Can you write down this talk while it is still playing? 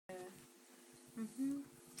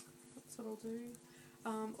That's what I'll do.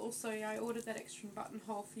 Also, yeah, I ordered that extra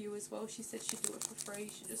buttonhole for you as well. She said she'd do it for free.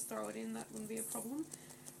 She'd just throw it in. That wouldn't be a problem.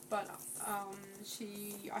 But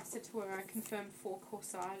I said to her I confirmed 4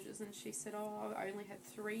 corsages, and she said, oh, I only had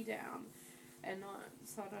 3 down. And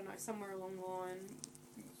so I don't know, somewhere along the line,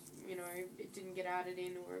 you know, it didn't get added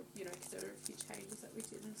in, or, you know, because there were a few changes that we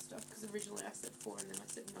did and stuff. Because originally I said 4, and then I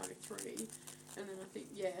said no, 3. And then I think,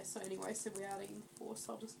 yeah, so anyway, so we're adding 4,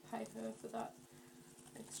 so I'll just pay her for that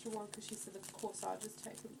extra one, because she said the corsages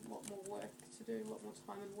take a lot more work to do, a lot more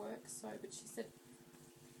time and work. So, but she said,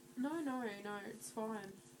 no, it's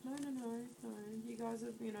fine. No, you guys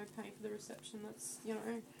are, you know, paying for the reception. That's, you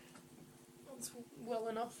know, that's well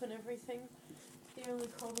enough and everything. The only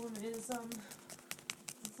problem is,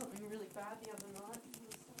 something really bad the other night.